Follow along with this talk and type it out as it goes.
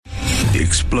The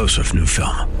explosive new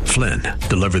film, Flynn,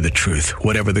 deliver the truth,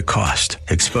 whatever the cost,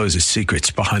 exposes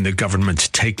secrets behind the government's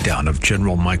takedown of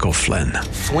General Michael Flynn.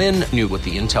 Flynn knew what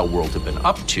the intel world had been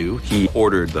up to. He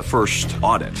ordered the first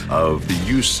audit of the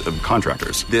use of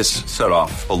contractors. This set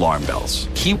off alarm bells.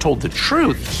 He told the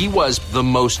truth. He was the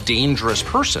most dangerous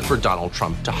person for Donald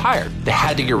Trump to hire. They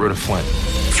had to get rid of Flynn.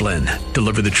 Flynn,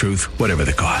 deliver the truth, whatever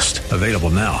the cost. Available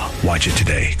now. Watch it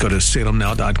today. Go to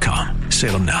salemnow.com.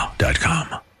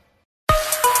 salemnow.com.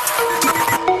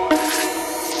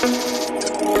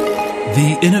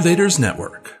 The Innovators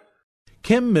Network.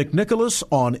 Kim McNicholas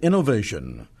on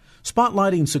innovation,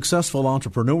 spotlighting successful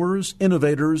entrepreneurs,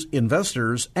 innovators,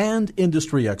 investors, and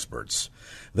industry experts.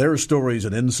 Their stories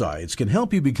and insights can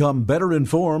help you become better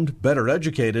informed, better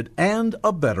educated, and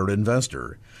a better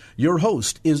investor. Your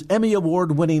host is Emmy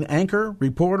Award-winning anchor,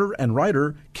 reporter, and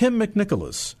writer Kim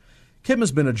McNicholas. Kim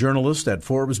has been a journalist at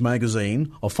Forbes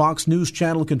magazine, a Fox News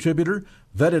Channel contributor,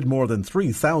 vetted more than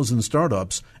 3,000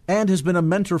 startups, and has been a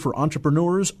mentor for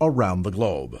entrepreneurs around the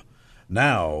globe.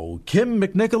 Now, Kim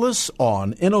McNicholas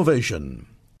on innovation.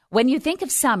 When you think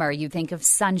of summer, you think of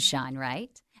sunshine,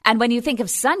 right? And when you think of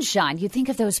sunshine, you think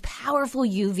of those powerful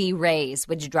UV rays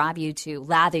which drive you to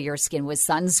lather your skin with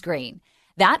sunscreen.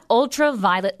 That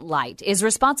ultraviolet light is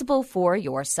responsible for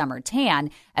your summer tan,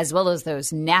 as well as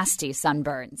those nasty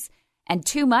sunburns. And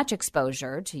too much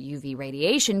exposure to UV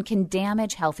radiation can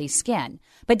damage healthy skin.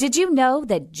 But did you know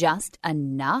that just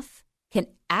enough can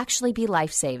actually be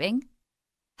life-saving?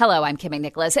 Hello, I'm Kim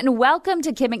McNicholas, and welcome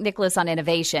to Kim McNicholas on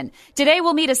Innovation. Today,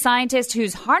 we'll meet a scientist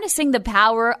who's harnessing the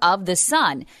power of the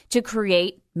sun to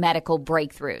create medical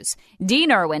breakthroughs.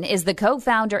 Dean Irwin is the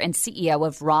co-founder and CEO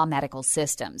of Raw Medical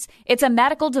Systems. It's a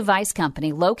medical device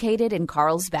company located in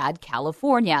Carlsbad,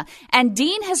 California, and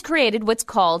Dean has created what's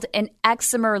called an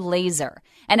excimer laser.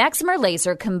 An excimer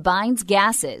laser combines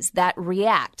gases that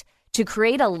react to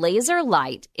create a laser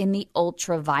light in the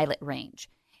ultraviolet range.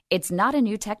 It's not a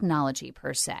new technology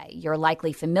per se. You're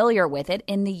likely familiar with it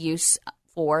in the use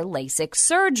for LASIK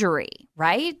surgery,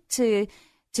 right? To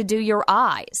do your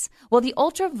eyes. Well, the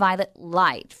ultraviolet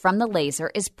light from the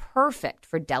laser is perfect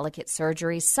for delicate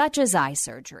surgeries such as eye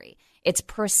surgery. It's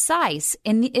precise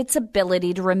in its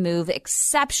ability to remove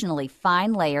exceptionally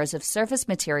fine layers of surface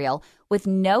material with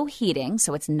no heating,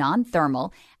 so it's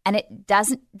non-thermal, and it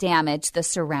doesn't damage the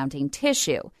surrounding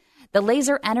tissue. The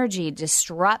laser energy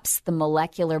disrupts the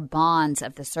molecular bonds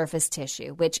of the surface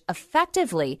tissue, which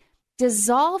effectively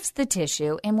dissolves the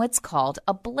tissue in what's called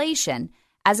ablation,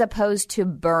 as opposed to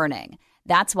burning.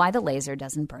 That's why the laser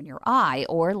doesn't burn your eye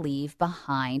or leave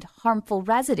behind harmful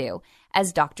residue,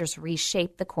 as doctors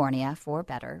reshape the cornea for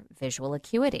better visual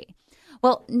acuity.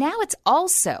 Well, now it's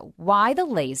also why the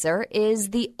laser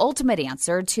is the ultimate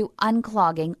answer to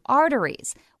unclogging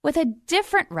arteries, with a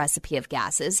different recipe of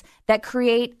gases that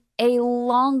create a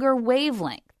longer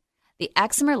wavelength. The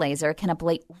excimer laser can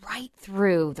ablate right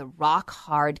through the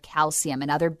rock-hard calcium and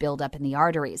other buildup in the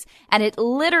arteries, and it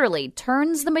literally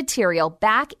turns the material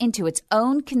back into its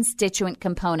own constituent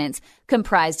components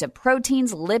comprised of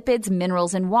proteins, lipids,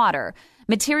 minerals, and water,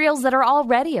 materials that are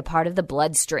already a part of the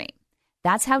bloodstream.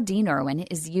 That's how Dean Irwin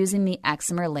is using the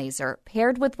excimer laser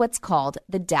paired with what's called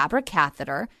the DABRA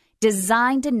catheter,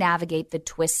 designed to navigate the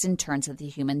twists and turns of the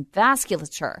human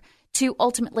vasculature to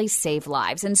ultimately save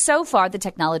lives. And so far, the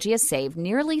technology has saved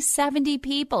nearly 70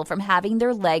 people from having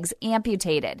their legs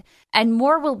amputated. And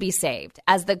more will be saved,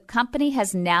 as the company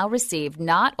has now received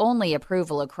not only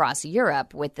approval across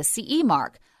Europe with the CE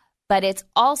mark, but it's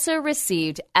also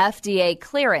received FDA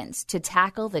clearance to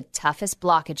tackle the toughest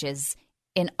blockages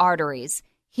in arteries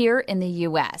here in the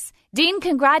U.S. Dean,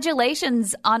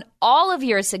 congratulations on all of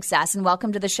your success, and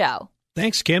welcome to the show.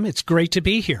 Thanks, Kim. It's great to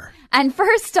be here. And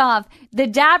first off, the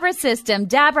DABRA system,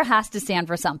 DABRA has to stand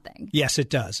for something. Yes, it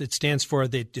does. It stands for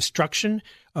the destruction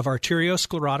of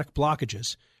arteriosclerotic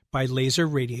blockages by laser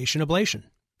radiation ablation.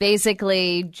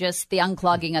 Basically, just the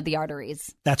unclogging of the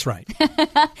arteries. That's right.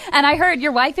 And I heard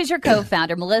your wife is your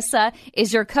co-founder. Melissa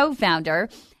is your co-founder,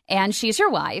 and she's your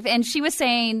wife. And she was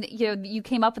saying, you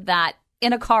came up with that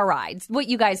in a car ride, what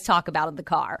you guys talk about in the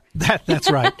car.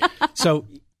 That's right. So,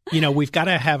 we've got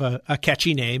to have a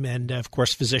catchy name. And, of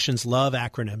course, physicians love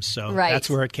acronyms. So That's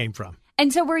where it came from.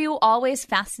 And so were you always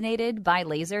fascinated by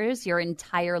lasers your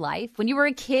entire life? When you were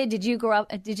a kid, did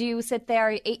you sit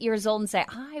there 8 years old and say,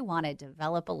 I want to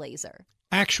develop a laser?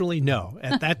 Actually, no.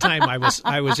 At that time, I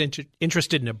was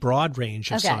interested in a broad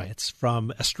range of science,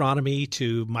 from astronomy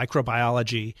to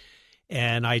microbiology,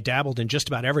 and I dabbled in just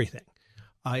about everything,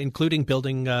 including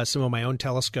building some of my own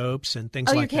telescopes and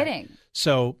things like that. Oh, you're kidding.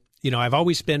 So, I've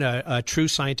always been a true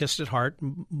scientist at heart,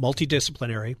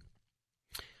 multidisciplinary.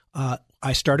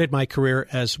 I started my career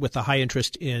with a high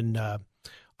interest in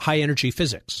high energy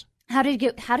physics. How did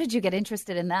you get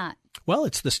interested in that? Well,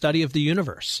 it's the study of the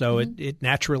universe, so it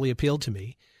naturally appealed to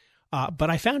me. But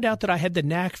I found out that I had the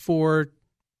knack for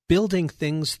building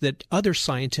things that other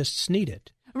scientists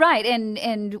needed. Right,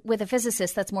 and with a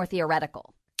physicist, that's more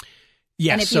theoretical.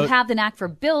 Yes. And if you have the knack for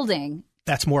building,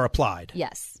 that's more applied.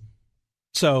 Yes.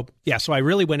 So I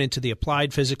really went into the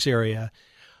applied physics area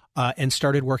and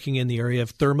started working in the area of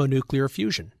thermonuclear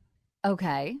fusion.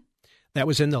 Okay. That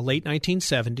was in the late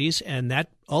 1970s, and that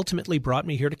ultimately brought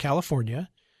me here to California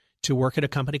to work at a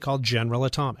company called General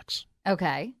Atomics.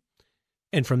 Okay.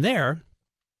 And from there,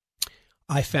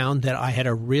 I found that I had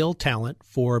a real talent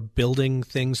for building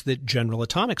things that General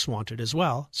Atomics wanted as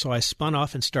well. So I spun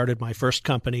off and started my first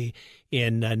company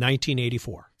in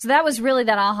 1984. So that was really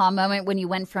that aha moment when you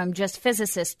went from just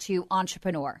physicist to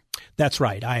entrepreneur. That's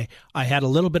right. I had a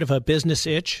little bit of a business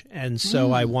itch, and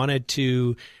so I wanted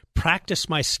to practice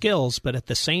my skills, but at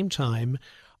the same time,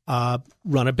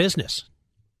 run a business.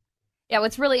 Yeah,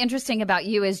 what's really interesting about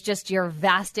you is just your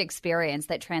vast experience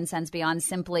that transcends beyond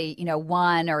simply,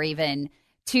 one or even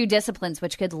two disciplines,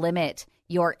 which could limit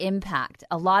your impact.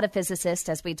 A lot of physicists,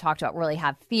 as we talked about, really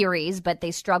have theories, but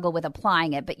they struggle with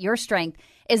applying it. But your strength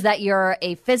is that you're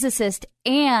a physicist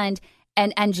and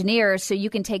an engineer, so you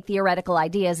can take theoretical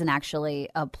ideas and actually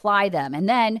apply them. And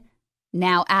then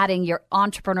now adding your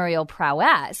entrepreneurial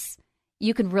prowess,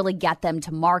 you can really get them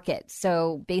to market.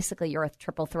 So basically, you're a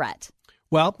triple threat.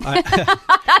 Well,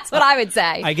 that's what I would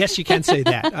say. I guess you can say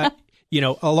that.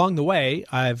 Along the way,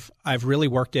 I've really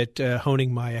worked at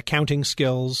honing my accounting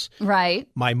skills, right,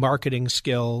 my marketing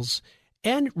skills,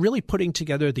 and really putting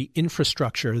together the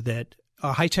infrastructure that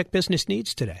a high-tech business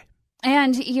needs today.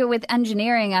 And with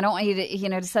engineering, I don't want you to,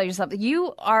 to sell yourself.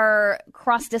 You are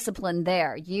cross-discipline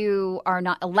there. You are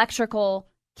not electrical,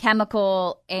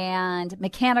 chemical, and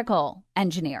mechanical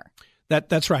engineer.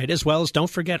 That's right, as well as don't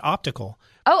forget optical.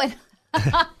 Oh,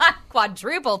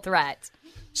 quadruple threat.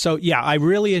 So, I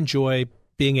really enjoy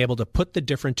being able to put the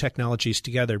different technologies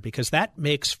together because that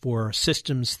makes for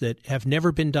systems that have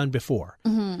never been done before.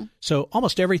 Mm-hmm. So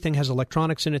almost everything has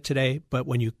electronics in it today, but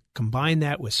when you combine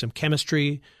that with some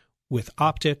chemistry, with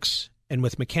optics, and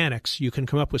with mechanics, you can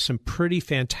come up with some pretty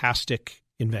fantastic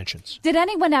inventions. Did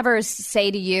anyone ever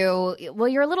say to you, well,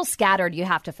 you're a little scattered, you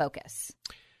have to focus?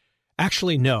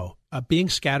 Actually, no. Being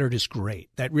scattered is great.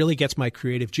 That really gets my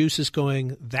creative juices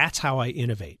going. That's how I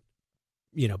innovate.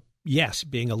 Yes,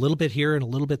 being a little bit here and a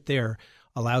little bit there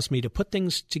allows me to put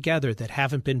things together that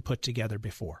haven't been put together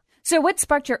before. So what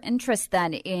sparked your interest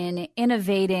then in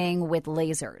innovating with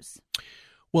lasers?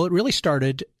 Well, it really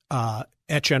started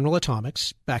at General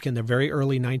Atomics back in the very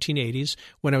early 1980s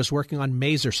when I was working on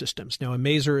maser systems. Now, a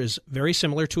maser is very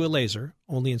similar to a laser,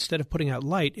 only instead of putting out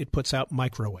light, it puts out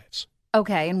microwaves.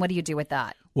 Okay, and what do you do with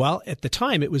that? Well, at the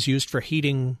time, it was used for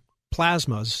heating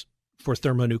plasmas for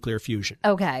thermonuclear fusion.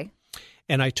 Okay.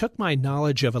 And I took my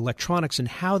knowledge of electronics and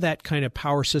how that kind of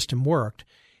power system worked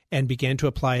and began to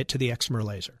apply it to the excimer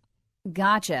laser.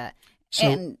 Gotcha.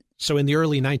 So in the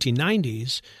early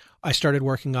 1990s, I started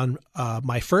working on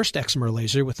my first excimer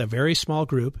laser with a very small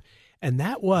group, and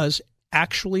that was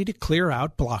actually to clear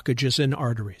out blockages in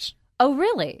arteries. Oh,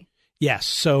 really? Yes.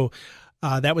 So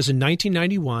that was in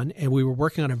 1991, and we were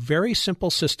working on a very simple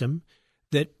system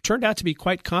that turned out to be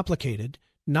quite complicated,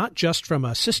 not just from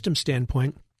a system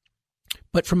standpoint,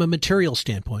 but from a material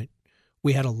standpoint.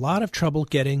 We had a lot of trouble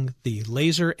getting the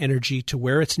laser energy to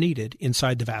where it's needed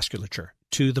inside the vasculature,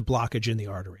 to the blockage in the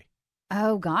artery.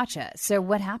 Oh, gotcha. So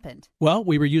what happened? Well,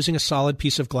 we were using a solid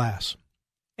piece of glass,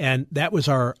 and that was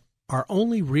our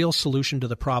only real solution to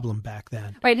the problem back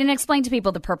then. Right, and explain to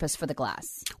people the purpose for the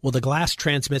glass. Well, the glass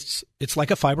transmits, it's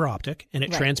like a fiber optic, and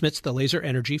it transmits the laser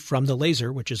energy from the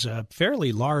laser, which is a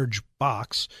fairly large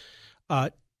box,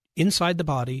 inside the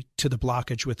body to the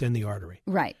blockage within the artery.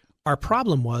 Right. Our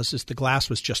problem is the glass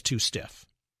was just too stiff.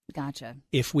 Gotcha.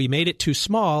 If we made it too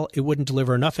small, it wouldn't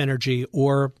deliver enough energy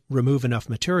or remove enough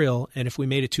material. And if we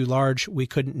made it too large, we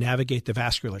couldn't navigate the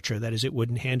vasculature. That is, it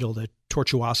wouldn't handle the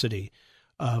tortuosity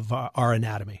of our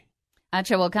anatomy.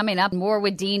 Gotcha. Well, coming up, more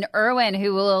with Dean Irwin,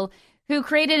 who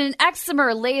created an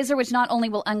excimer laser, which not only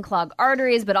will unclog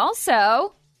arteries, but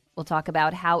also we'll talk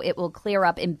about how it will clear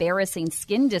up embarrassing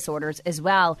skin disorders as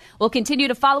well. We'll continue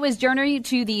to follow his journey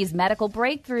to these medical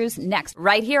breakthroughs next,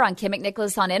 right here on Kim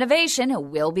McNicholas on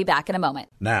Innovation. We'll be back in a moment.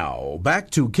 Now,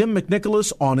 back to Kim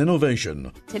McNicholas on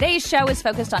Innovation. Today's show is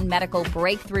focused on medical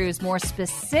breakthroughs, more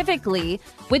specifically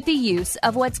with the use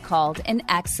of what's called an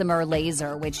excimer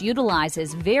laser, which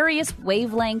utilizes various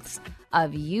wavelengths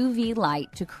of UV light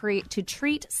to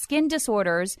treat skin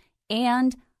disorders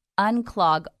and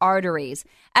unclog arteries.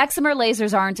 Excimer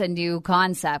lasers aren't a new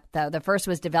concept, though. The first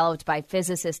was developed by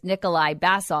physicist Nikolai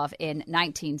Basov in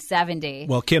 1970.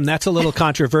 Well, Kim, that's a little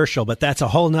controversial, but that's a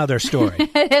whole nother story.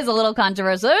 It is a little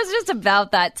controversial. It was just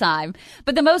about that time.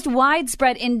 But the most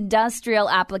widespread industrial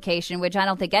application, which I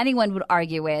don't think anyone would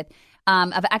argue with,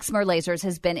 of excimer lasers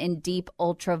has been in deep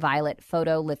ultraviolet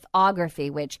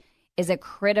photolithography, which is a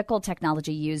critical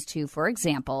technology used to, for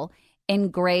example,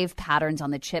 engrave patterns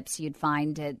on the chips you'd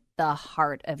find at the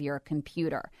heart of your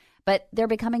computer. But they're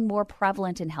becoming more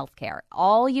prevalent in healthcare.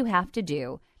 All you have to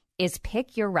do is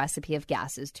pick your recipe of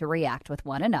gases to react with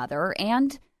one another,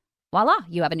 and voila,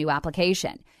 you have a new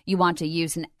application. You want to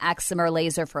use an excimer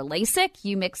laser for LASIK?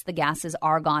 You mix the gases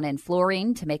argon and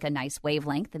fluorine to make a nice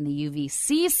wavelength in the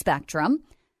UVC spectrum.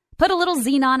 Put a little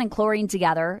xenon and chlorine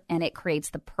together, and it creates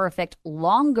the perfect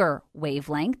longer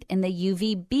wavelength in the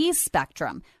UVB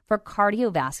spectrum for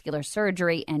cardiovascular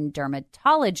surgery and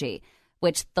dermatology,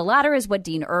 which the latter is what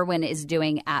Dean Irwin is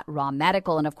doing at Raw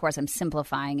Medical. And, of course, I'm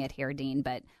simplifying it here, Dean,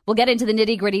 but we'll get into the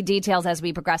nitty-gritty details as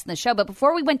we progress in the show. But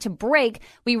before we went to break,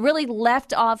 we really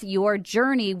left off your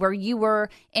journey where you were,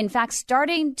 in fact,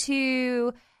 starting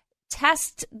to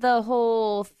test the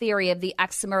whole theory of the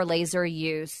excimer laser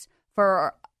use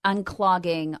for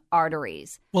unclogging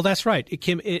arteries. Well, that's right,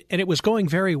 Kim, and it was going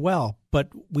very well, but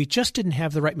we just didn't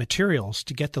have the right materials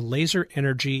to get the laser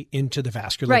energy into the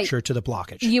vasculature to the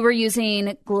blockage. You were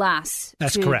using glass.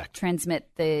 That's to correct. Transmit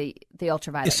the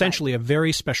ultraviolet. Essentially, a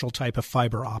very special type of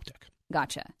fiber optic.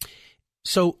 Gotcha.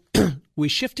 So we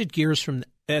shifted gears from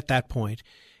at that point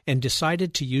and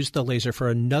decided to use the laser for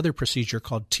another procedure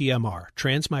called TMR,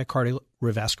 transmyocardial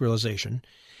revascularization.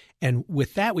 And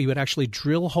with that, we would actually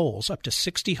drill holes, up to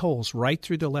 60 holes, right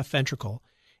through the left ventricle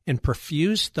and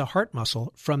perfuse the heart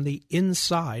muscle from the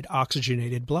inside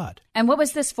oxygenated blood. And what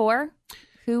was this for?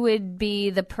 Who would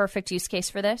be the perfect use case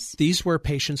for this? These were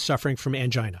patients suffering from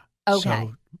angina.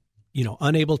 Okay. So,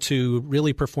 unable to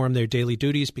really perform their daily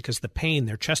duties because the pain,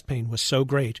 their chest pain, was so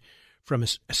great from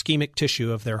ischemic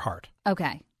tissue of their heart.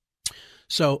 Okay.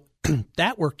 So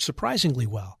that worked surprisingly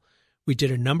well. We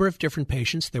did a number of different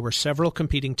patients. There were several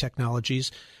competing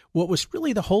technologies. What was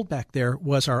really the holdback there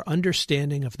was our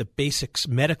understanding of the basics,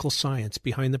 medical science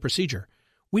behind the procedure.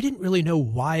 We didn't really know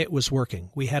why it was working.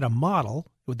 We had a model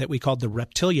that we called the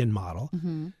reptilian model,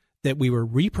 that we were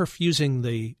reperfusing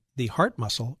the heart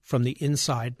muscle from the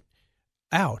inside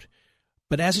out.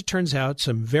 But as it turns out,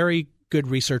 some very good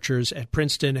researchers at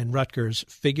Princeton and Rutgers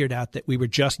figured out that we were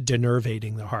just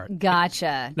denervating the heart.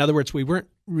 Gotcha. In other words, we weren't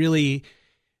really...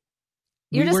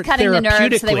 You're just cutting the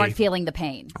nerves so they weren't feeling the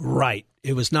pain. Right.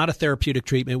 It was not a therapeutic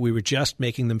treatment. We were just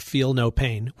making them feel no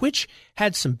pain, which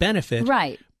had some benefit.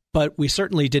 Right. But we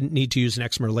certainly didn't need to use an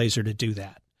excimer laser to do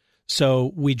that.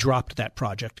 So we dropped that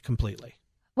project completely.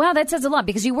 Wow, that says a lot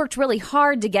because you worked really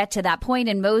hard to get to that point,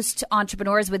 and most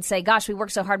entrepreneurs would say, gosh, we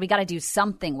worked so hard, we got to do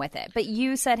something with it. But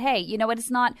you said, hey, you know what,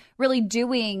 it's not worth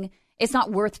doing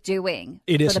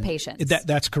for the patients.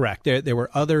 That's correct. There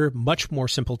were other much more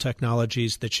simple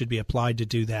technologies that should be applied to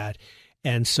do that.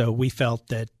 And so we felt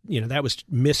that, that was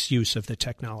misuse of the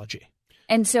technology.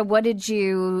 And so what did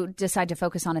you decide to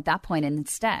focus on at that point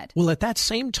instead? Well, at that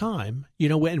same time,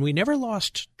 when we never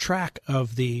lost track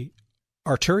of the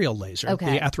arterial laser,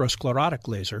 the atherosclerotic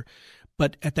laser,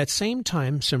 but at that same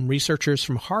time, some researchers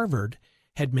from Harvard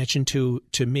had mentioned to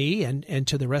me and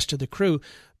to the rest of the crew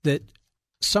that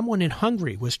someone in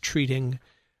Hungary was treating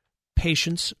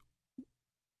patients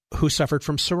who suffered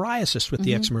from psoriasis with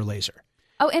the excimer laser.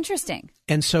 Oh, interesting.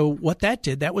 And so what that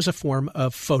did, that was a form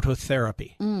of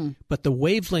phototherapy. But the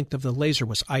wavelength of the laser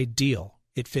was ideal.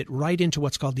 It fit right into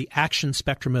what's called the action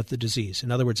spectrum of the disease.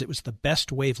 In other words, it was the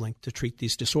best wavelength to treat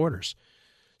these disorders.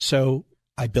 So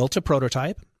I built a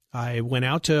prototype. I went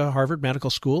out to Harvard Medical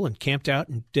School and camped out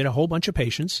and did a whole bunch of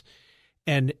patients,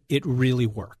 and it really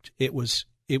worked. It was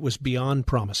beyond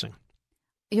promising.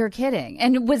 You're kidding.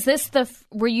 And was this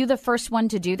were you the first one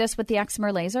to do this with the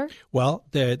excimer laser? Well,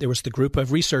 there was the group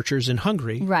of researchers in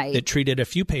Hungary that treated a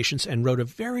few patients and wrote a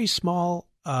very small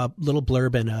little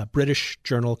blurb in a British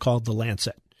journal called The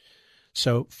Lancet.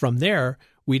 So from there,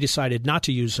 we decided not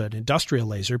to use an industrial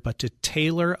laser, but to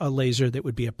tailor a laser that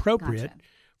would be appropriate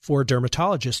for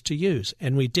dermatologists to use.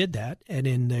 And we did that. And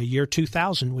in the year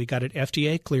 2000, we got it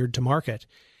FDA cleared to market.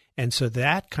 And so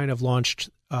that kind of launched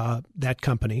that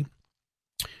company.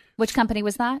 Which company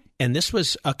was that? And this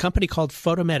was a company called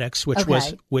Photomedics,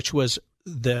 which was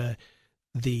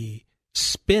the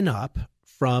spin up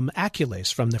from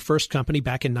Acculase, from the first company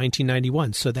back in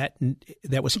 1991. So that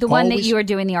was the one that you were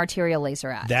doing the arterial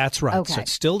laser at. That's right. Okay. So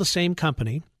it's still the same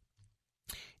company,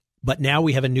 but now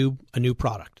we have a new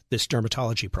product, this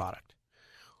dermatology product.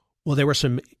 Well, there were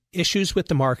some issues with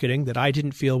the marketing that I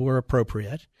didn't feel were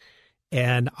appropriate,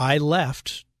 and I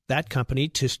left that company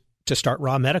to start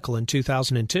Ra Medical in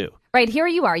 2002. Right, here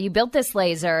you are. You built this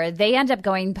laser. They end up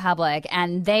going public,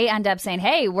 and they end up saying,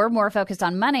 hey, we're more focused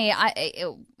on money.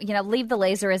 Leave the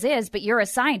laser as is, but you're a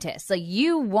scientist. So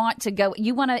you want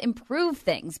to improve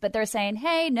things. But they're saying,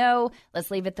 hey, no, let's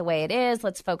leave it the way it is.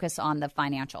 Let's focus on the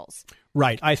financials.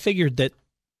 Right. I figured that,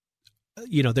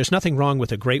 there's nothing wrong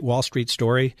with a great Wall Street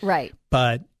story. Right.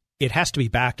 But it has to be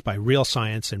backed by real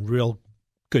science and real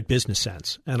good business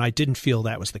sense. And I didn't feel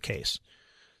that was the case.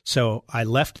 So I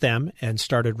left them and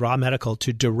started Ra Medical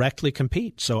to directly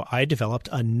compete. So I developed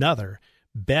another,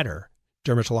 better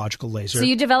dermatological laser. So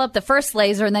you developed the first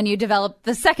laser and then you developed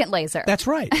the second laser. That's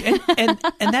right. And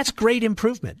that's great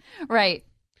improvement. Right.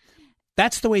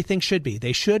 That's the way things should be.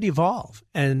 They should evolve.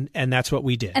 And that's what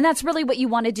we did. And that's really what you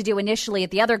wanted to do initially at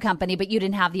the other company, but you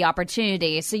didn't have the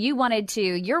opportunity. So you wanted to,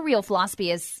 your real philosophy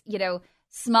is,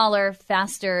 smaller,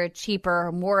 faster,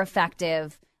 cheaper, more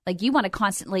effective. Like you want to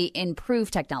constantly improve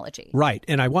technology. Right.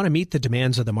 And I want to meet the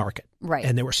demands of the market. Right.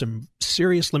 And there were some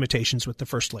serious limitations with the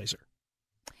first laser.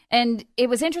 And it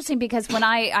was interesting because when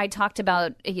I talked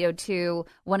about, to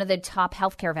one of the top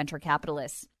healthcare venture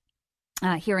capitalists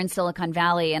here in Silicon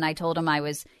Valley, and I told him I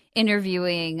was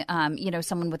interviewing,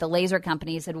 someone with a laser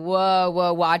company, he said,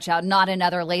 whoa, watch out, not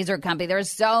another laser company.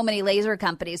 There's so many laser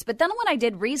companies. But then when I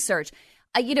did research,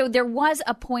 there was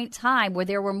a point in time where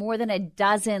there were more than a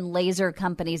dozen laser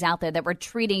companies out there that were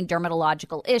treating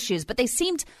dermatological issues, but they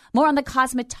seemed more on the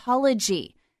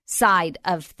cosmetology side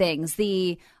of things,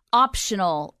 the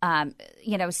optional,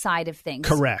 side of things.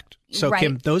 Correct. So, right.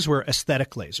 Kim, those were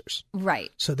aesthetic lasers. Right.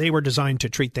 So they were designed to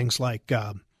treat things like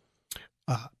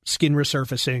skin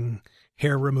resurfacing,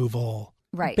 hair removal,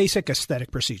 right. Basic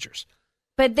aesthetic procedures.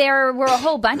 But there were a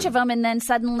whole bunch of them, and then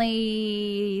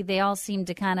suddenly they all seemed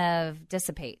to kind of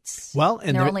dissipate. Well,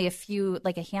 and there are only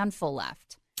a handful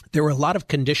left. There were a lot of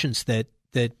conditions that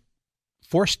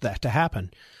forced that to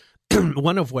happen,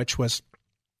 one of which was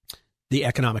the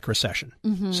economic recession.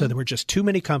 Mm-hmm. So there were just too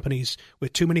many companies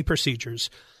with too many procedures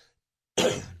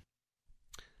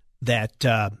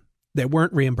that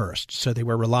weren't reimbursed. So they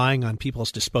were relying on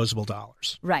people's disposable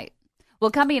dollars. Right. Well,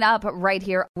 coming up right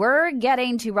here, we're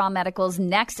getting to Ra Medical's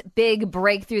next big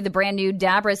breakthrough, the brand new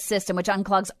Dabra system, which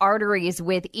unclogs arteries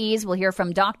with ease. We'll hear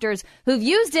from doctors who've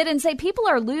used it and say people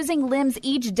are losing limbs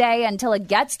each day until it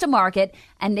gets to market,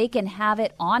 and they can have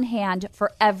it on hand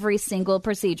for every single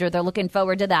procedure. They're looking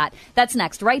forward to that. That's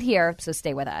next right here, so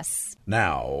stay with us.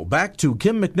 Now, back to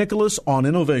Kim McNicholas on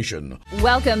innovation.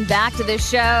 Welcome back to the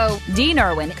show. Dean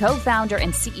Irwin, co-founder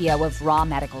and CEO of Ra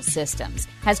Medical Systems,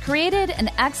 has created an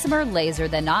excimer laser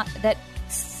that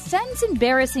sends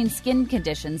embarrassing skin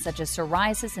conditions such as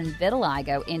psoriasis and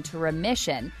vitiligo into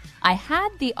remission. I had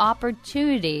the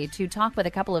opportunity to talk with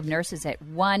a couple of nurses at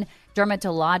one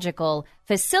dermatological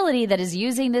facility that is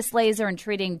using this laser and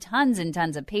treating tons and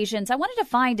tons of patients. I wanted to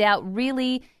find out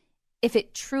really if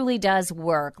it truly does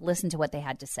work. Listen to what they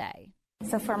had to say.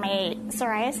 So for my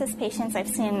psoriasis patients, I've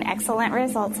seen excellent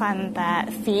results on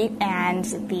the feet and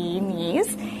the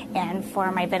knees. And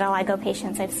for my vitiligo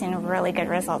patients, I've seen really good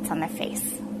results on the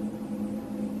face.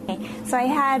 So I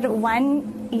had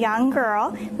one young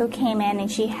girl who came in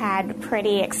and she had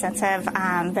pretty extensive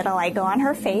vitiligo on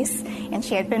her face, and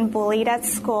she had been bullied at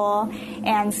school.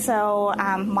 And so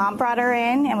mom brought her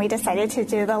in and we decided to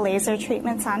do the laser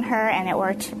treatments on her, and it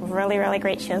worked really, really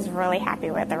great. She was really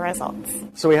happy with the results.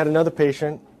 So we had another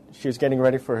patient. She was getting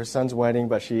ready for her son's wedding,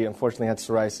 but she unfortunately had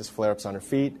psoriasis flare-ups on her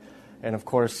feet. And of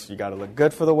course, you got to look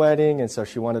good for the wedding, and so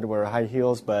she wanted to wear high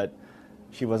heels, but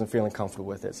she wasn't feeling comfortable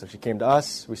with it. So she came to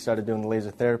us, we started doing the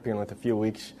laser therapy, and with a few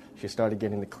weeks, she started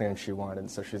getting the clearance she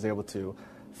wanted. So she was able to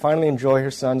finally enjoy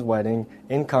her son's wedding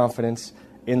in confidence,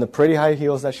 in the pretty high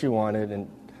heels that she wanted.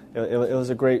 And it was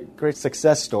a great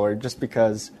success story, just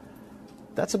because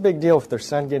that's a big deal with their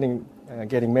son getting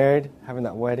married, having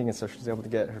that wedding, and so she's able to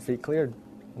get her feet cleared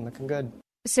and looking good.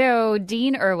 So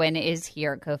Dean Irwin is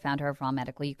here, co-founder of Ra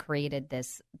Medical. You created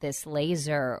this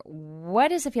laser. What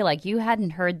does it feel like? You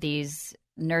hadn't heard these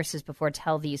nurses before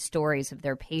tell these stories of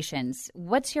their patients.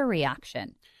 What's your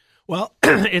reaction? Well,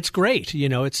 it's great.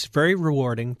 It's very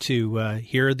rewarding to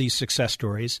hear these success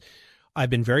stories.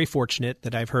 I've been very fortunate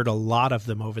that I've heard a lot of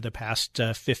them over the past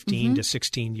 15 to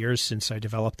 16 years since I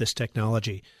developed this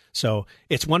technology. So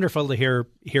it's wonderful to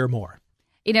hear more.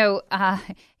 I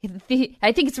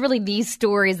think it's really these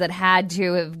stories that had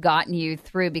to have gotten you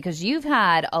through, because you've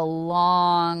had a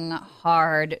long,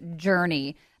 hard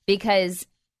journey, because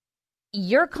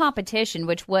your competition,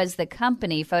 which was the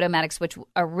company Photomedics, which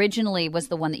originally was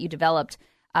the one that you developed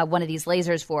one of these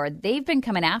lasers for, they've been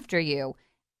coming after you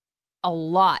a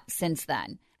lot since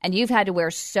then. And you've had to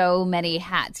wear so many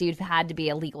hats. You've had to be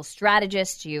a legal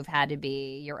strategist. You've had to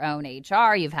be your own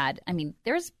HR.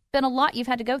 There's been a lot you've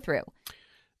had to go through.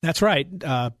 That's right.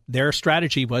 Their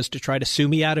strategy was to try to sue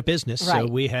me out of business. Right.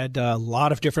 So we had a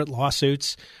lot of different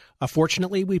lawsuits.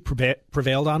 Fortunately, we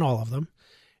prevailed on all of them.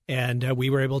 And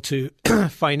we were able to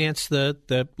finance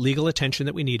the legal attention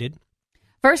that we needed.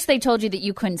 First, they told you that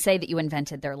you couldn't say that you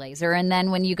invented their laser. And then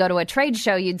when you go to a trade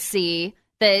show, you'd see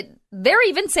that they're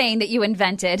even saying that you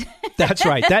invented. That's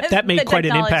right. That made quite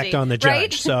an impact on the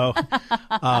judge. Right? So,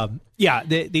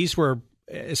 these were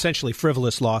essentially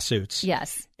frivolous lawsuits.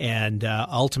 Yes. And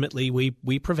ultimately,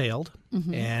 we prevailed.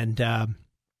 Mm-hmm. And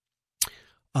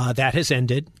that has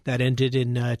ended. That ended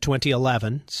in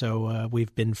 2011. So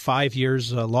we've been 5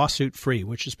 years lawsuit-free,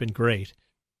 which has been great.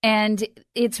 And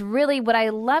it's really what I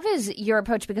love is your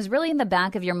approach, because really in the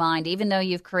back of your mind, even though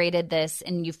you've created this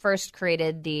and you first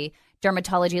created the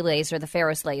dermatology laser, the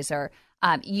Pharos laser,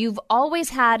 you've always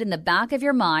had in the back of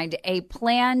your mind a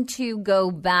plan to go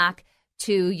back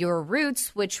to your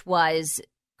roots, which was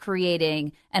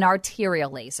creating an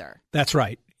arterial laser. That's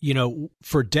right.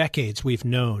 For decades, we've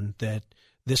known that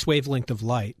this wavelength of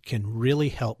light can really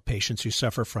help patients who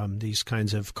suffer from these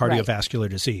kinds of cardiovascular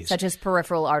disease. Such as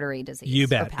peripheral artery disease. You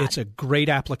bet. It's a great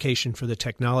application for the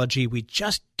technology. We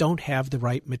just don't have the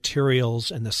right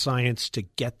materials and the science to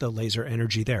get the laser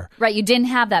energy there. Right. You didn't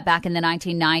have that back in the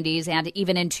 1990s and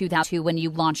even in 2002 when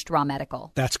you launched Ra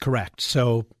Medical. That's correct.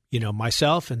 So,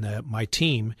 myself and my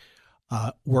team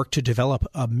worked to develop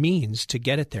a means to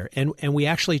get it there. And we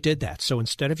actually did that. So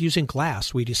instead of using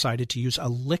glass, we decided to use a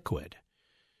liquid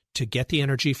to get the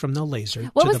energy from the laser to the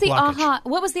blockage.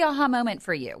 What was the aha moment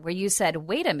for you where you said,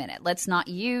 wait a minute, let's not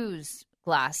use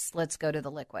glass, let's go to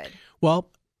the liquid? Well,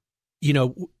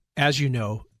 as you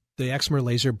know, the excimer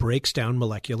laser breaks down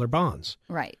molecular bonds.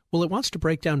 Right. Well, it wants to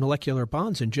break down molecular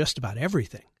bonds in just about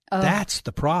everything. Oh. That's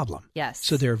the problem. Yes.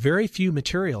 So there are very few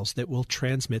materials that will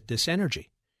transmit this energy.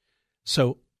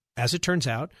 So as it turns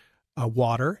out,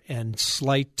 water and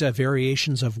slight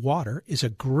variations of water is a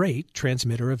great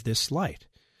transmitter of this light.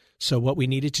 So what we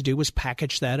needed to do was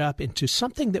package that up into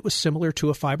something that was similar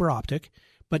to a fiber optic,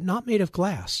 but not made of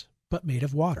glass, but made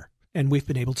of water. And we've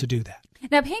been able to do that.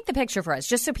 Now, paint the picture for us,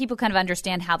 just so people kind of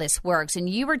understand how this works. And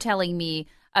you were telling me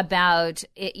about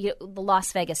the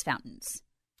Las Vegas fountains.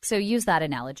 So use that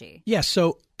analogy. Yes.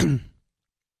 So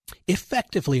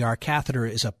effectively, our catheter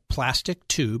is a plastic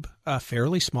tube, a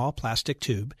fairly small plastic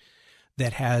tube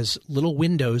that has little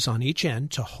windows on each end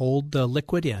to hold the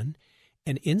liquid in.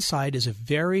 And inside is a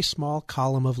very small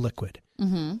column of liquid.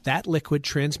 Mm-hmm. That liquid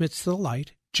transmits the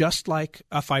light just like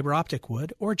a fiber optic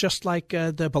would, or just like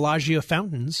the Bellagio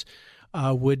fountains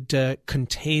would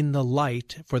contain the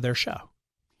light for their show.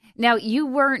 Now, you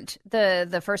weren't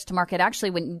the first to market.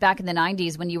 Actually, back in the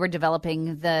 90s, when you were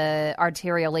developing the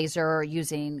arterial laser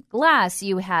using glass,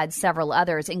 you had several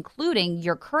others, including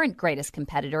your current greatest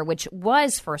competitor, which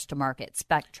was first to market,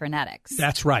 Spectranetics.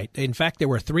 That's right. In fact, there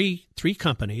were three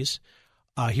companies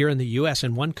here in the U.S.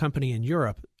 and one company in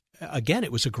Europe. Again,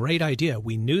 it was a great idea.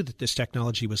 We knew that this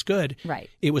technology was good. Right.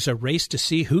 It was a race to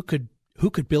see who could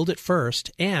build it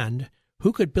first and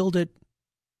who could build it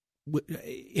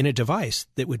in a device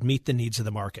that would meet the needs of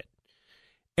the market.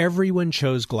 Everyone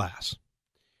chose glass.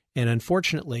 And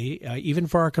unfortunately, even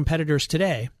for our competitors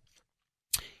today,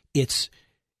 it's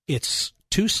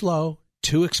too slow,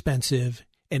 too expensive,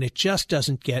 and it just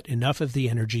doesn't get enough of the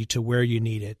energy to where you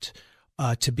need it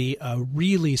to be a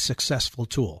really successful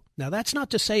tool. Now, that's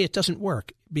not to say it doesn't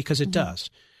work, because it does,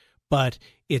 but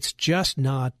it's just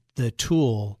not the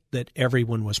tool that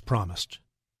everyone was promised.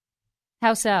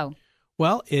 How so?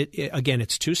 Well, again,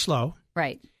 it's too slow.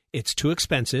 Right. It's too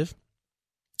expensive.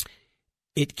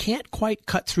 It can't quite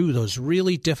cut through those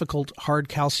really difficult hard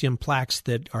calcium plaques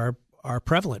that are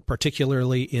prevalent,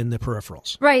 particularly in the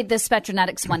peripherals. Right. The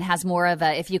Spectranetics one has more of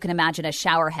a, if you can imagine, a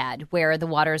shower head where the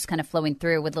water is kind of flowing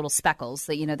through with little speckles,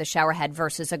 the shower head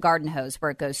versus a garden hose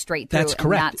where it goes straight through. That's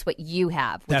correct. And that's what you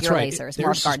have with that's your right. lasers.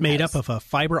 Theirs is made up of a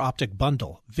fiber optic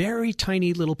bundle, very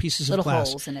tiny little pieces of glass.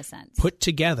 Little holes, in a sense. Put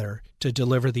together to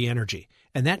deliver the energy.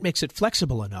 And that makes it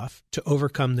flexible enough to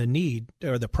overcome the need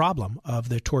or the problem of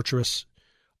the tortuous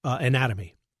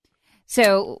anatomy.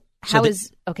 So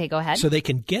okay, go ahead. So they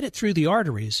can get it through the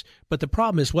arteries, but the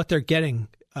problem is what they're getting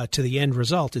to the end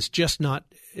result is just not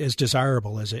as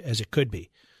desirable as it could be.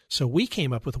 So we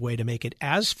came up with a way to make it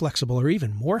as flexible or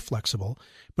even more flexible,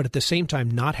 but at the same time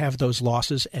not have those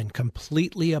losses and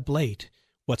completely ablate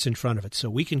what's in front of it. So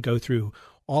we can go through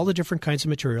all the different kinds of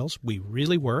materials. We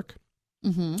really work.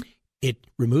 Mm-hmm. It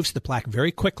removes the plaque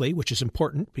very quickly, which is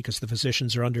important because the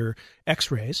physicians are under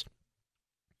x-rays,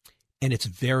 and it's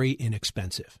very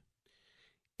inexpensive.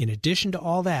 In addition to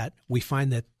all that, we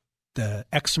find that the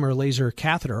excimer laser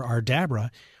catheter, our Dabra,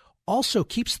 also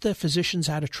keeps the physicians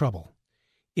out of trouble.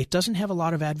 It doesn't have a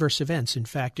lot of adverse events. In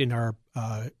fact, in our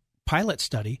pilot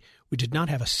study, we did not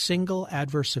have a single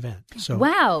adverse event. So,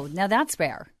 wow, now that's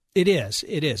rare. It is.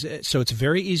 So it's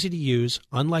very easy to use.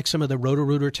 Unlike some of the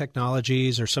Roto-Rooter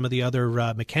technologies or some of the other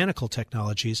mechanical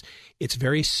technologies, it's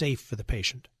very safe for the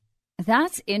patient.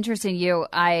 That's interesting.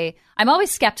 I'm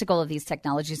always skeptical of these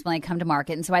technologies when they come to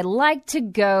market, and so I like to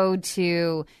go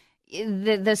to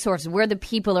the source where the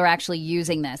people are actually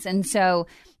using this. And so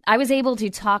I was able to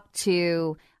talk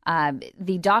to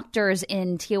the doctors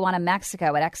in Tijuana,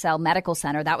 Mexico at XL Medical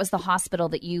Center. That was the hospital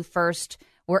that you first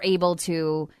were able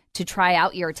to try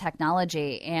out your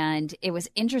technology. And it was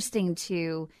interesting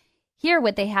to hear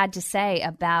what they had to say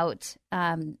about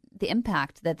the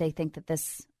impact that they think that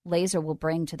this laser will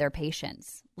bring to their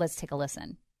patients. Let's take a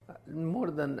listen. More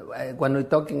than, when we're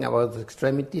talking about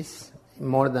extremities,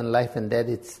 more than life and death,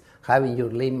 it's having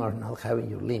your limb or not having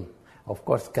your limb. Of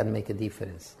course, can make a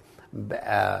difference.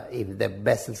 If the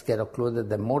vessels get occluded,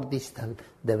 the more distal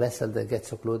the vessel that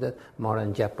gets occluded, more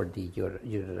in jeopardy your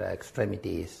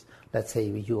extremity is. Let's say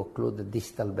if you occlude the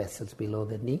distal vessels below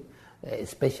the knee,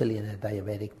 especially in a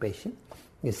diabetic patient,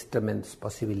 it's a tremendous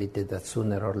possibility that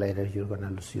sooner or later you're going to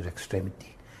lose your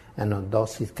extremity. And on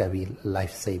those, it can be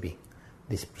life-saving,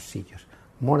 this procedure.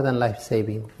 More than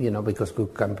life-saving, because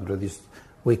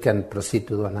we can proceed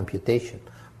to do an amputation.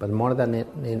 But more than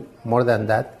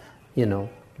that,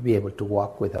 be able to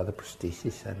walk without the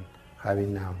prosthesis and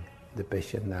having the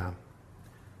patient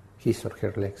his or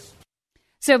her legs.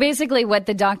 So basically what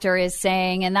the doctor is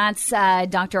saying, and that's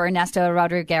Dr. Ernesto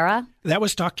Rodriguera. That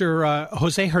was Dr.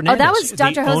 Jose Hernandez. Oh, that was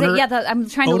Dr. Jose. I'm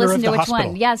trying to listen to which hospital.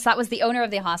 one. Yes, that was the owner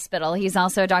of the hospital. He's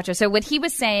also a doctor. So what he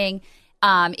was saying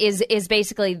is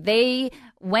basically they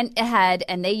went ahead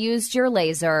and they used your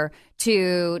laser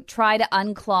to try to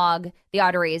unclog the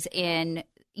arteries in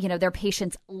their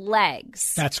patients'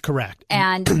 legs. That's correct.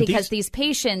 And because these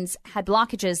patients had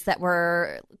blockages that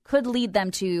could lead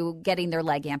them to getting their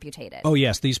leg amputated. Oh,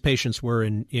 yes. These patients were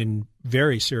in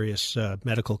very serious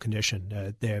medical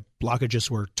condition. Their blockages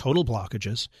were total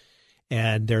blockages,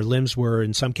 and their limbs were,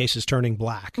 in some cases, turning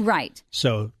black. Right.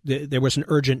 So there was an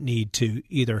urgent need to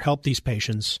either help these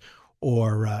patients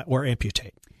or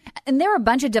amputate. And there are a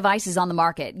bunch of devices on the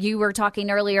market. You were talking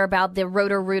earlier about the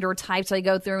Roto-Rooter types. So they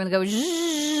go through and go,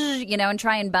 and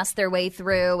try and bust their way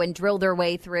through and drill their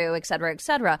way through, et cetera, et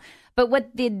cetera. But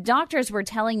what the doctors were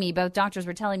telling me, both doctors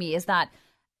were telling me, is that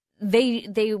they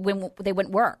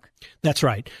wouldn't work. That's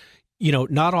right.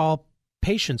 Not all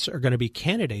patients are going to be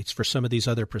candidates for some of these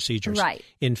other procedures. Right.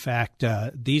 In fact,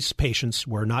 these patients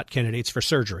were not candidates for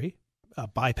surgery.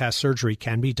 Bypass surgery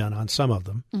can be done on some of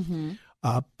them. Mm-hmm.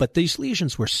 But these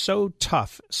lesions were so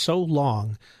tough, so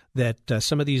long, that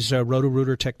some of these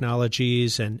Roto-Rooter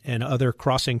technologies and other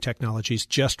crossing technologies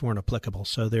just weren't applicable.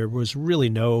 So there was really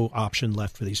no option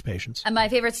left for these patients. And my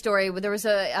favorite story, there was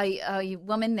a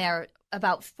woman there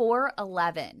about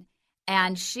 4'11",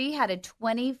 and she had a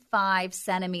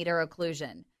 25-centimeter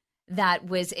occlusion that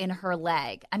was in her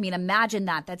leg. I mean, imagine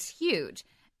that. That's huge.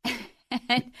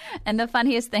 And the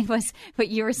funniest thing was what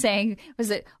you were saying was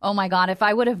that, oh my God, if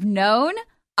I would have known,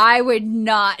 I would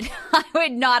not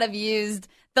have used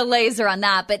the laser on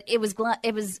that. But it was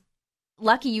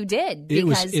lucky you did.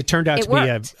 Because it turned out to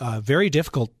be a very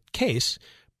difficult case,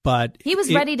 but he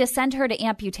was ready to send her to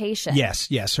amputation. Yes.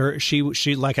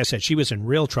 She like I said, she was in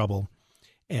real trouble,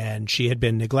 and she had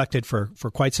been neglected for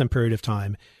quite some period of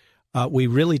time. We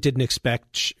really didn't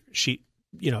expect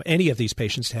any of these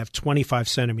patients to have 25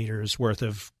 centimeters worth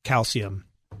of calcium.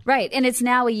 Right. And it's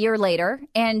now a year later.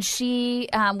 And she,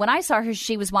 when I saw her,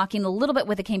 she was walking a little bit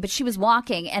with a cane, but she was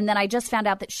walking. And then I just found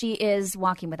out that she is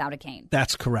walking without a cane.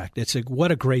 That's correct.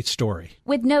 What a great story.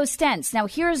 With no stents. Now,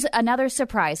 here's another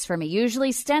surprise for me.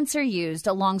 Usually stents are used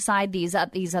alongside these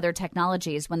other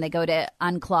technologies when they go to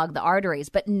unclog the arteries,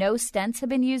 but no stents have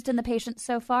been used in the patient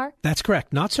so far? That's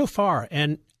correct. Not so far.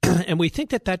 And we think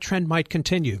that trend might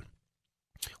continue.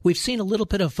 We've seen a little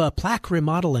bit of plaque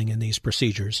remodeling in these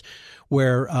procedures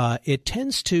where it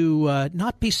tends to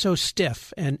not be so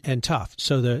stiff and tough.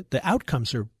 So the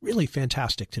outcomes are really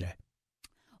fantastic today.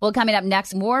 Well, coming up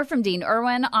next, more from Dean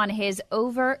Irwin on his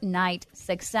overnight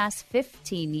success,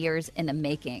 15 years in the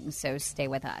making. So stay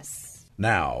with us.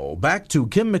 Now, back to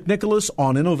Kim McNicholas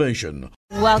on innovation.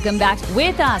 Welcome back.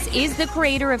 With us is the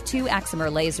creator of 2 excimer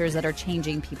lasers that are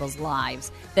changing people's lives.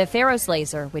 The Pharos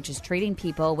laser, which is treating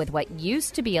people with what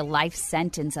used to be a life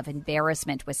sentence of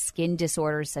embarrassment with skin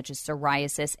disorders such as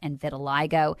psoriasis and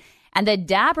vitiligo. And the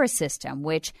Dabra system,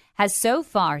 which has so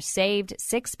far saved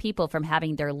 6 people from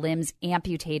having their limbs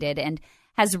amputated and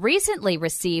has recently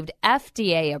received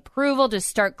FDA approval to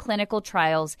start clinical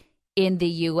trials in the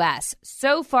U.S.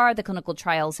 So far, the clinical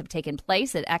trials have taken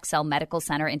place at XL Medical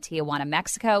Center in Tijuana,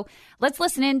 Mexico. Let's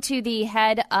listen in to the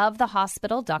head of the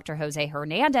hospital, Dr. Jose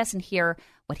Hernandez, and hear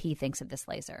what he thinks of this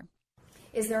laser.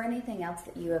 Is there anything else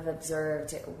that you have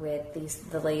observed with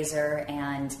the laser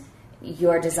and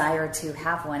your desire to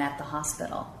have one at the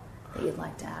hospital that you'd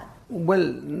like to add?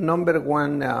 Well, number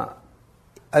one,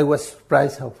 I was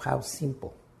surprised of how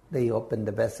simple they open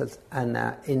the vessels, and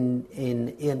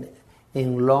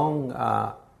in long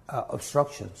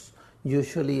obstructions.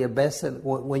 Usually a vessel,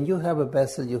 when you have a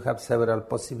vessel, you have several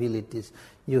possibilities.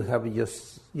 You have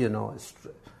just,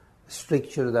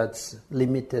 stricture that's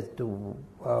limited to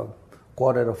a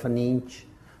quarter of an inch,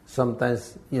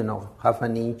 sometimes, half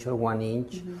an inch or 1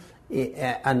 inch.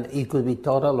 Mm-hmm. And it could be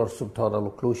total or subtotal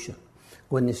occlusion.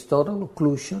 When it's total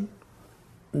occlusion,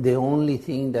 the only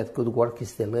thing that could work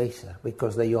is the laser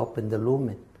because they open the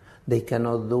lumen. They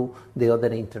cannot do the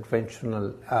other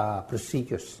interventional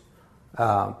procedures.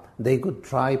 They could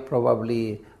try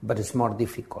probably, but it's more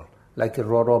difficult, like a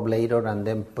rotoablator and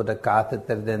then put a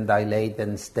catheter, then dilate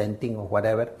and stenting or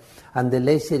whatever. And the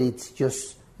laser,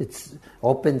 it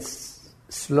opens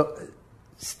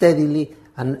steadily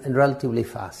and relatively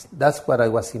fast. That's what I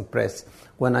was impressed.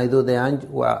 When I do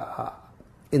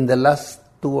in the last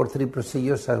 2 or 3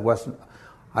 procedures, I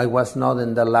was not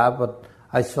in the lab, but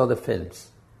I saw the films.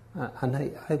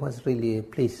 And I was really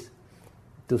pleased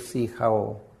to see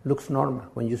how looks normal.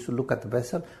 When you look at the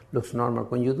vessel, looks normal.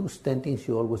 When you do stentings,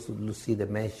 you always see the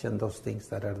mesh and those things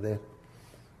that are there.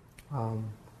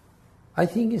 I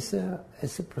think it's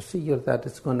a procedure that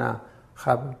is going to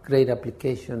have great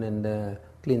application in the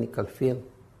clinical field.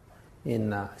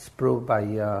 It's proved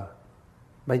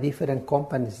by different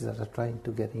companies that are trying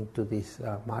to get into this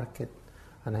market.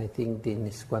 And I think Dean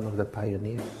is one of the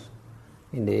pioneers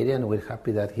in the area, and we're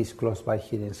happy that he's close by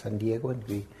here in San Diego, and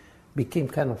we became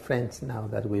kind of friends now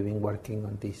that we've been working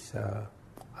on this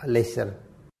laser.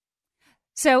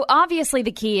 So obviously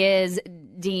the key is,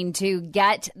 Dean, to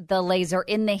get the laser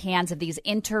in the hands of these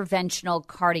interventional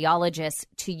cardiologists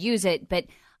to use it, but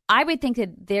I would think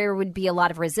that there would be a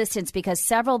lot of resistance because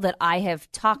several that I have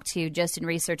talked to just in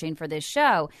researching for this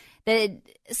show, the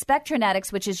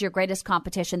Spectranetics, which is your greatest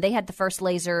competition, they had the first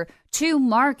laser to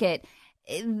market.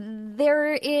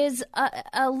 There is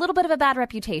a little bit of a bad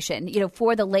reputation,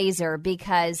 for the laser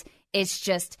because it's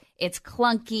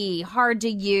clunky, hard to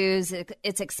use,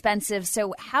 it's expensive.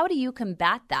 So how do you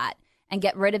combat that and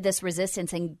get rid of this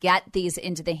resistance and get these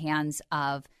into the hands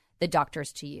of the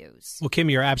doctors to use? Well,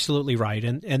 Kim, you're absolutely right.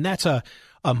 And that's a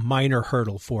minor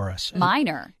hurdle for us.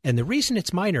 Minor. And the reason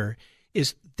it's minor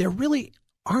is there really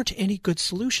aren't any good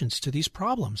solutions to these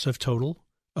problems of total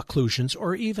occlusions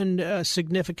or even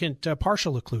significant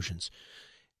partial occlusions.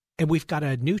 And we've got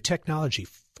a new technology.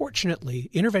 Fortunately,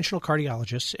 interventional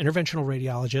cardiologists, interventional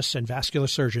radiologists, and vascular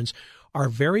surgeons are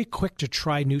very quick to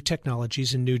try new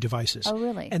technologies and new devices. Oh,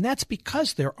 really? And that's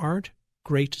because there aren't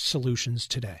great solutions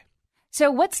today. So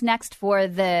what's next for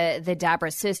the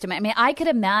Dabra system? I mean, I could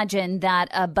imagine that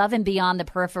above and beyond the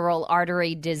peripheral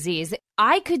artery disease,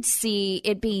 I could see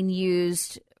it being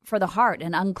used for the heart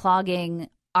and unclogging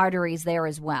arteries there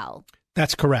as well.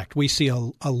 That's correct. We see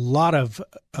a lot of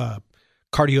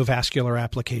cardiovascular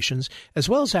applications, as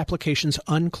well as applications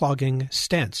unclogging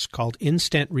stents called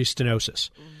in-stent restenosis.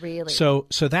 Really? So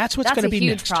that's what's going to be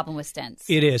next. That's a huge problem with stents.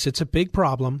 It is. It's a big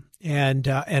problem, and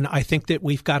I think that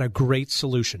we've got a great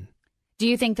solution. Do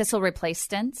you think this will replace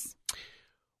stents?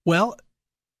 Well,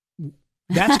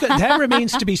 that's good. That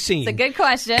remains to be seen. It's a good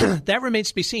question. That remains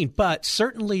to be seen. But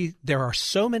certainly there are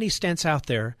so many stents out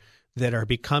there that are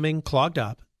becoming clogged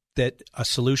up that a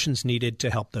solution's needed to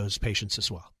help those patients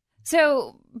as well.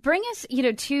 So bring us,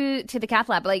 to the cath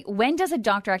lab. Like, when does a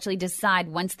doctor actually decide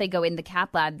once they go in the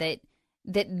cath lab that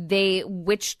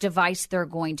which device they're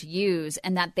going to use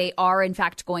and that they are in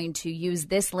fact going to use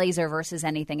this laser versus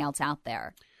anything else out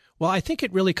there? Well, I think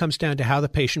it really comes down to how the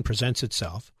patient presents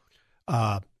itself.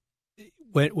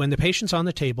 When the patient's on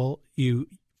the table, you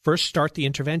first start the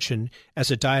intervention as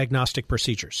a diagnostic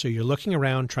procedure. So you're looking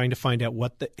around trying to find out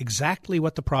exactly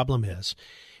what the problem is.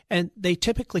 And they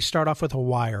typically start off with a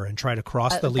wire and try to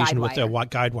cross the lesion with a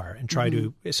guide wire and try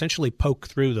to essentially poke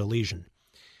through the lesion.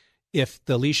 If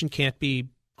the lesion can't be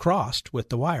crossed with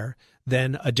the wire,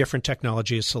 then a different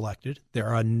technology is selected. There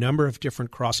are a number of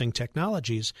different crossing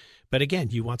technologies. But again,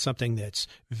 you want something that's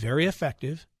very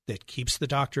effective, that keeps the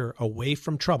doctor away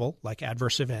from trouble, like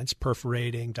adverse events,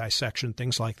 perforating, dissection,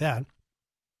 things like that.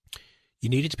 You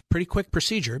need it to be a pretty quick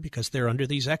procedure because they're under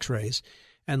these x-rays.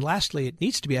 And lastly, it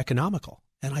needs to be economical.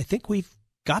 And I think we've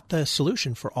got the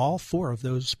solution for all four of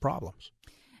those problems.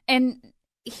 And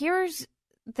here's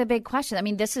the big question. I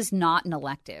mean, this is not an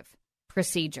elective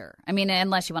procedure. I mean,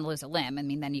 unless you want to lose a limb. I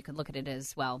mean, then you could look at it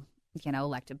as, well,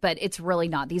 elective. But it's really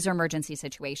not. These are emergency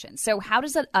situations. So how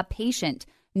does a patient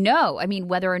know, I mean,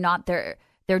 whether or not their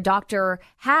doctor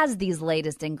has these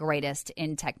latest and greatest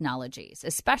in technologies,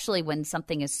 especially when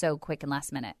something is so quick and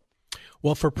last minute?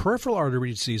 Well, for peripheral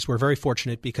artery disease, we're very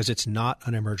fortunate because it's not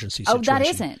an emergency situation. Oh, that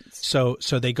isn't. So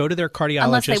they go to their cardiologist.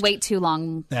 Unless they wait too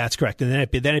long. That's correct. And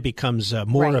then it becomes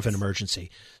more of an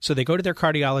emergency. So they go to their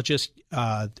cardiologist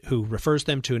who refers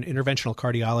them to an interventional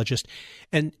cardiologist.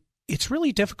 And it's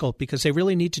really difficult because they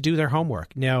really need to do their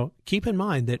homework. Now, keep in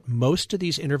mind that most of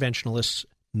these interventionalists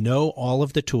know all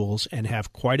of the tools and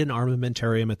have quite an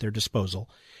armamentarium at their disposal.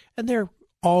 And they're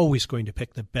always going to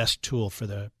pick the best tool for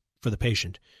the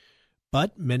patient.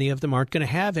 But many of them aren't going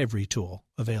to have every tool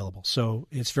available. So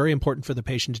it's very important for the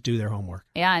patient to do their homework.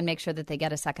 Yeah, and make sure that they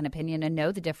get a second opinion and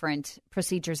know the different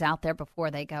procedures out there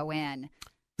before they go in.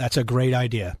 That's a great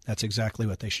idea. That's exactly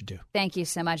what they should do. Thank you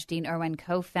so much, Dean Irwin,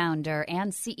 co-founder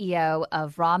and CEO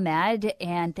of RawMed.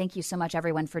 And thank you so much,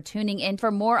 everyone, for tuning in.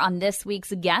 For more on this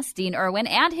week's guest, Dean Irwin,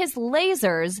 and his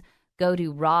lasers, go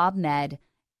to rawmed.com,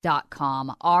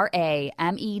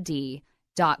 RAMED.com.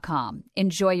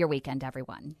 Enjoy your weekend,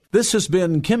 everyone. This has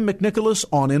been Kim McNicholas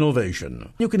on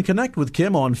Innovation. You can connect with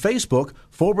Kim on Facebook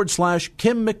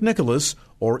 /Kim McNicholas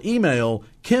or email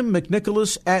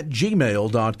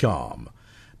kimmcnicholas@gmail.com.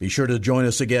 Be sure to join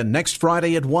us again next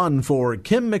Friday at 1 for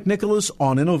Kim McNicholas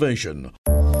on Innovation.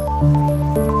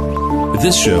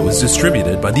 This show is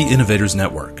distributed by the Innovators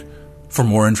Network. For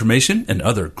more information and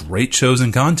other great shows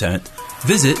and content,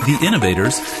 visit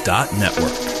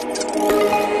theinnovators.network.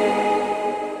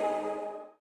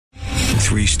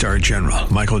 3-star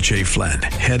General Michael J. Flynn,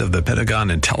 head of the Pentagon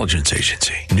Intelligence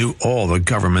Agency, knew all the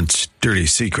government's dirty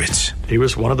secrets. He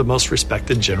was one of the most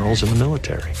respected generals in the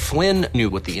military. Flynn knew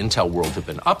what the intel world had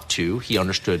been up to. He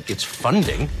understood its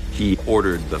funding. He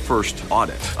ordered the first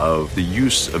audit of the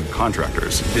use of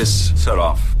contractors. This set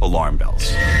off alarm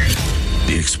bells.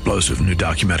 The explosive new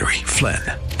documentary, Flynn,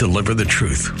 Deliver the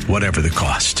Truth, Whatever the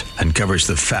Cost, uncovers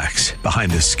the facts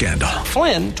behind this scandal.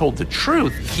 Flynn told the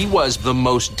truth. He was the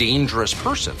most dangerous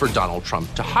person for Donald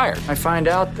Trump to hire. I find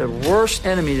out the worst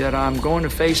enemy that I'm going to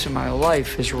face in my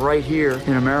life is right here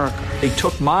in America. They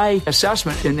took my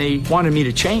assessment and they wanted me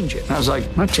to change it. And I was like,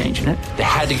 I'm not changing it. They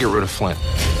had to get rid of Flynn.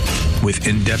 With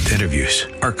in-depth interviews,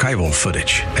 archival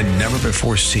footage, and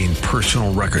never-before-seen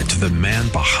personal records of the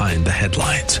man behind the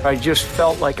headlines. I just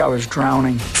felt like I was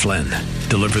drowning. Flynn,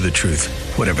 Deliver the Truth,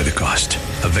 Whatever the Cost.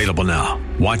 Available now.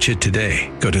 Watch it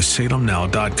today. Go to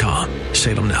salemnow.com.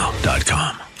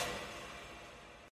 salemnow.com.